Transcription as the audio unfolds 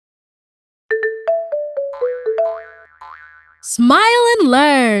Smile and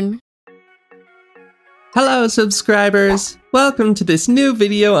learn! Hello subscribers! Welcome to this new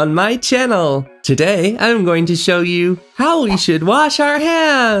video on my channel! Today I'm going to show you how we should wash our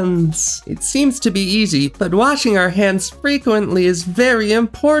hands! It seems to be easy, but washing our hands frequently is very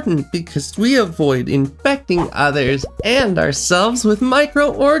important because we avoid infecting others and ourselves with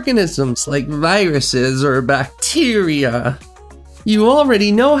microorganisms like viruses or bacteria. You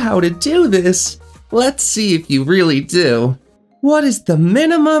already know how to do this. Let's see if you really do. What is the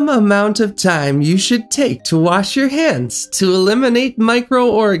minimum amount of time you should take to wash your hands to eliminate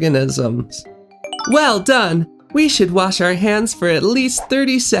microorganisms? Well done! We should wash our hands for at least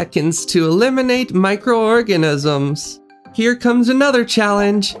 30 seconds to eliminate microorganisms. Here comes another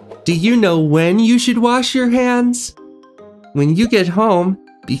challenge. Do you know when you should wash your hands? When you get home,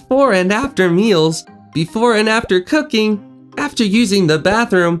 before and after meals, before and after cooking, after using the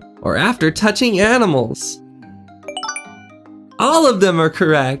bathroom, or after touching animals. All of them are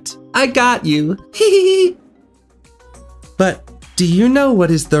correct. I got you. Hee. But do you know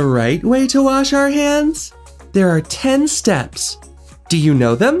what is the right way to wash our hands? There are 10 steps. Do you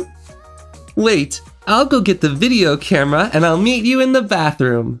know them? Wait, I'll go get the video camera and I'll meet you in the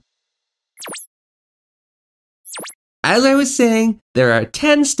bathroom. As I was saying, there are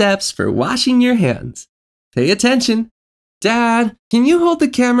 10 steps for washing your hands. Pay attention. Dad, can you hold the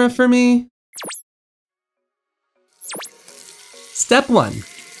camera for me? Step 1.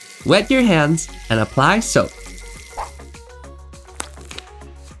 Wet your hands and apply soap.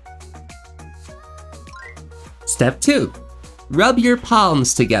 Step 2. Rub your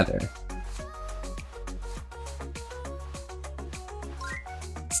palms together.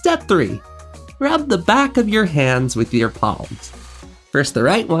 Step 3. Rub the back of your hands with your palms. First the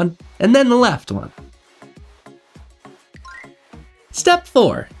right one and then the left one. Step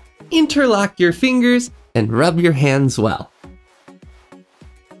 4. Interlock your fingers and rub your hands well.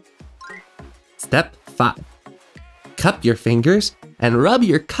 Step 5. Cup your fingers and rub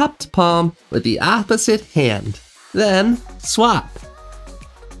your cupped palm with the opposite hand. Then swap.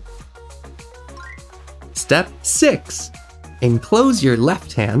 Step 6. Enclose your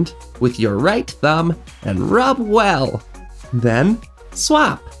left hand with your right thumb and rub well. Then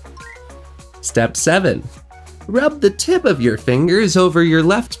swap. Step 7. Rub the tip of your fingers over your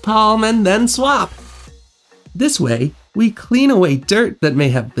left palm and then swap. This way, we clean away dirt that may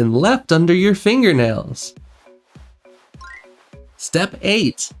have been left under your fingernails. Step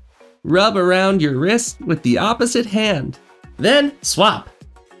 8. Rub around your wrist with the opposite hand. Then swap.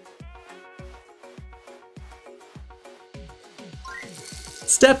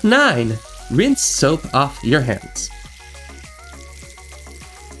 Step 9. Rinse soap off your hands.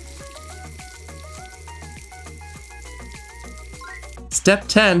 Step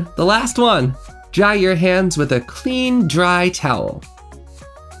 10, the last one. Dry your hands with a clean, dry towel.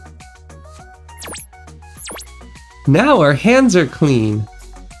 Now our hands are clean.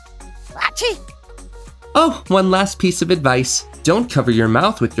 Achoo! Oh, one last piece of advice. Don't cover your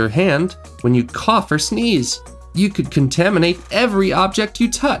mouth with your hand when you cough or sneeze. You could contaminate every object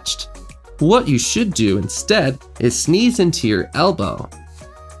you touched. What you should do instead is sneeze into your elbow.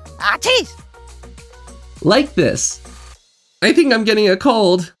 Achoo! Like this. I think I'm getting a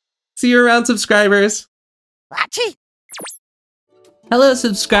cold. See you around, subscribers. Achoo! Hello,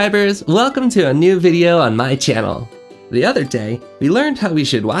 subscribers. Welcome to a new video on my channel. The other day, we learned how we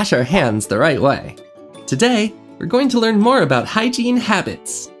should wash our hands the right way. Today, we're going to learn more about hygiene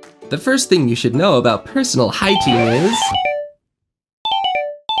habits. The first thing you should know about personal hygiene is...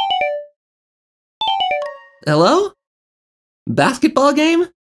 Hello? Basketball game?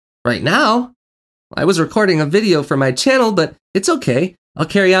 Right now? I was recording a video for my channel, but it's okay. I'll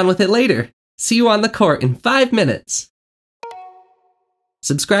carry on with it later. See you on the court in 5 minutes.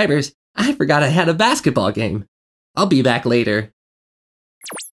 Subscribers, I forgot I had a basketball game. I'll be back later.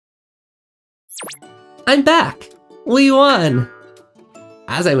 I'm back! We won!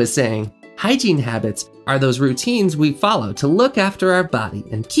 As I was saying, hygiene habits are those routines we follow to look after our body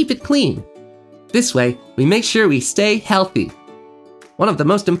and keep it clean. This way, we make sure we stay healthy. One of the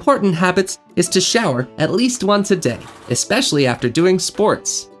most important habits is to shower at least once a day, especially after doing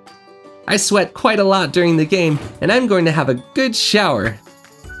sports. I sweat quite a lot during the game, and I'm going to have a good shower.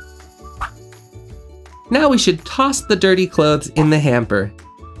 Now we should toss the dirty clothes in the hamper.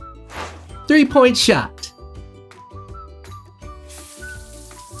 3-point shot.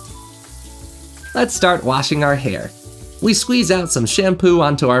 Let's start washing our hair. We squeeze out some shampoo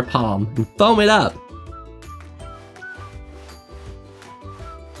onto our palm and foam it up.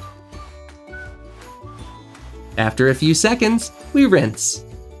 After a few seconds, we rinse.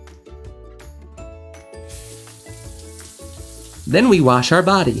 Then we wash our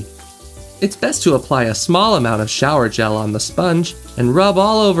body. It's best to apply a small amount of shower gel on the sponge and rub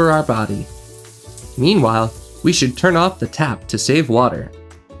all over our body. Meanwhile, we should turn off the tap to save water.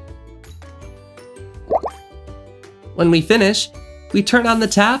 When we finish, we turn on the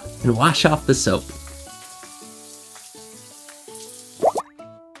tap and wash off the soap.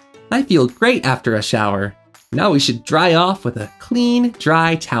 I feel great after a shower. Now we should dry off with a clean,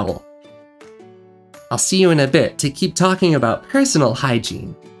 dry towel. I'll see you in a bit to keep talking about personal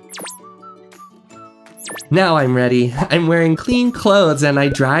hygiene. Now I'm ready. I'm wearing clean clothes and I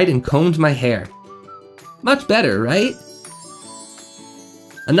dried and combed my hair. Much better, right?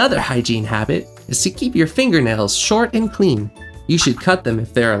 Another hygiene habit is to keep your fingernails short and clean. You should cut them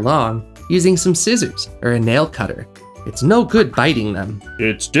if they're long, using some scissors or a nail cutter. It's no good biting them.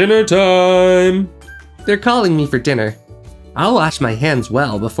 It's dinner time! They're calling me for dinner. I'll wash my hands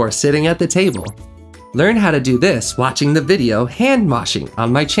well before sitting at the table. Learn how to do this watching the video Hand Washing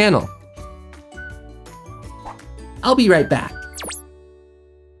on my channel. I'll be right back.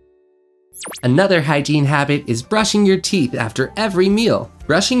 Another hygiene habit is brushing your teeth after every meal.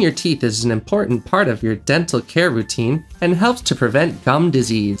 Brushing your teeth is an important part of your dental care routine and helps to prevent gum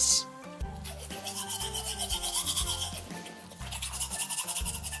disease.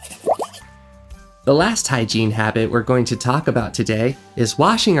 The last hygiene habit we're going to talk about today is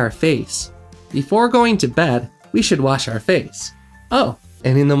washing our face. Before going to bed, we should wash our face. Oh,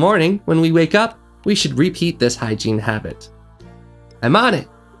 and in the morning, when we wake up, we should repeat this hygiene habit. I'm on it!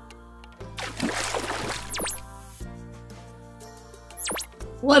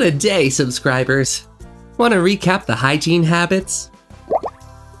 What a day, subscribers! Want to recap the hygiene habits?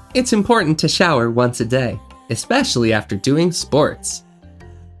 It's important to shower once a day, especially after doing sports.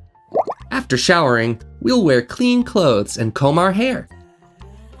 After showering, we'll wear clean clothes and comb our hair.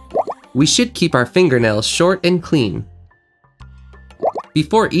 We should keep our fingernails short and clean.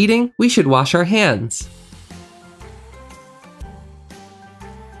 Before eating, we should wash our hands.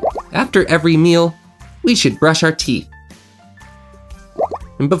 After every meal, we should brush our teeth.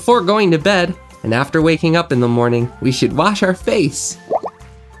 And before going to bed, and after waking up in the morning, we should wash our face.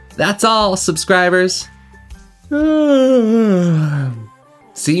 That's all, subscribers.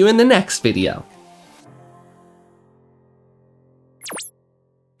 See you in the next video.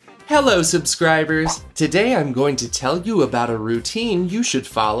 Hello, subscribers. Today I'm going to tell you about a routine you should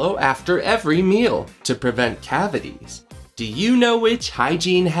follow after every meal to prevent cavities. Do you know which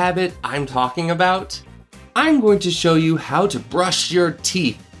hygiene habit I'm talking about? I'm going to show you how to brush your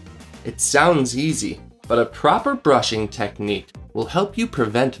teeth. It sounds easy, but a proper brushing technique will help you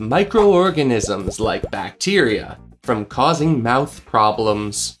prevent microorganisms like bacteria from causing mouth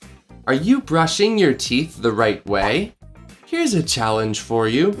problems. Are you brushing your teeth the right way? Here's a challenge for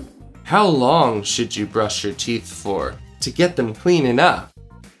you. How long should you brush your teeth for to get them clean enough?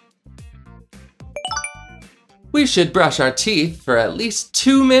 We should brush our teeth for at least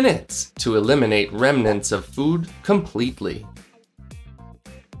 2 minutes to eliminate remnants of food completely.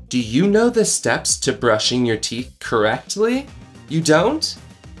 Do you know the steps to brushing your teeth correctly? You don't?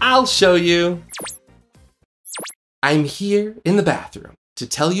 I'll show you. I'm here in the bathroom to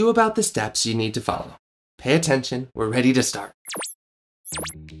tell you about the steps you need to follow. Pay attention, we're ready to start.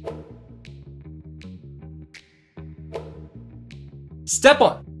 Step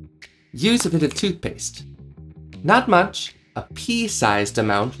 1. Use a bit of toothpaste. Not much, a pea-sized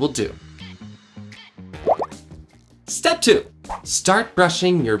amount will do. Step 2. Start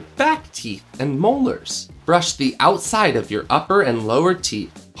brushing your back teeth and molars. Brush the outside of your upper and lower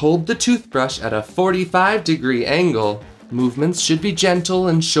teeth. Hold the toothbrush at a 45-degree angle. Movements should be gentle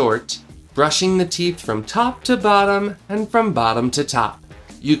and short, brushing the teeth from top to bottom and from bottom to top.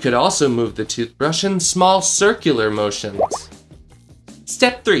 You could also move the toothbrush in small circular motions.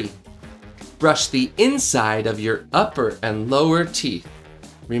 Step 3. Brush the inside of your upper and lower teeth.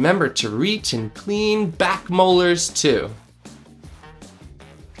 Remember to reach and clean back molars too.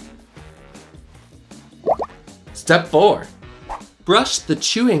 Step 4. Brush the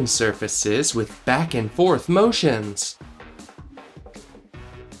chewing surfaces with back and forth motions.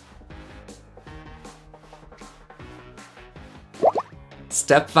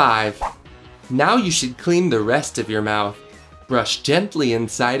 Step 5. Now you should clean the rest of your mouth. Brush gently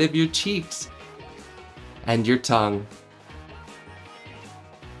inside of your cheeks and your tongue.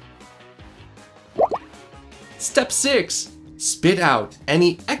 Step 6. Spit out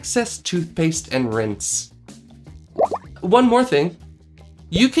any excess toothpaste and rinse. One more thing.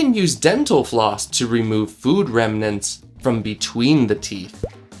 You can use dental floss to remove food remnants from between the teeth.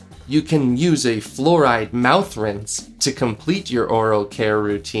 You can use a fluoride mouth rinse to complete your oral care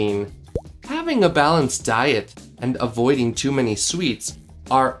routine. Having a balanced diet and avoiding too many sweets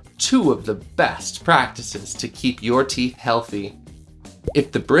are two of the best practices to keep your teeth healthy.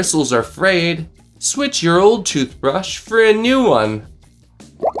 If the bristles are frayed, switch your old toothbrush for a new one.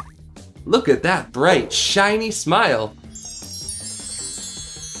 Look at that bright, shiny smile.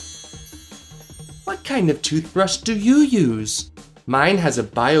 What kind of toothbrush do you use? Mine has a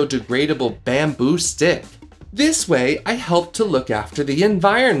biodegradable bamboo stick. This way, I help to look after the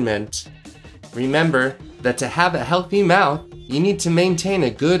environment. Remember that to have a healthy mouth, you need to maintain a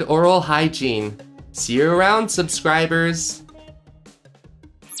good oral hygiene. See you around, subscribers.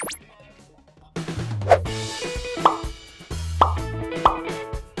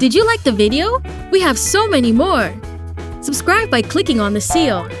 Did you like the video? We have so many more. Subscribe by clicking on the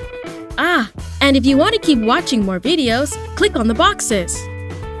seal. And if you want to keep watching more videos, click on the boxes.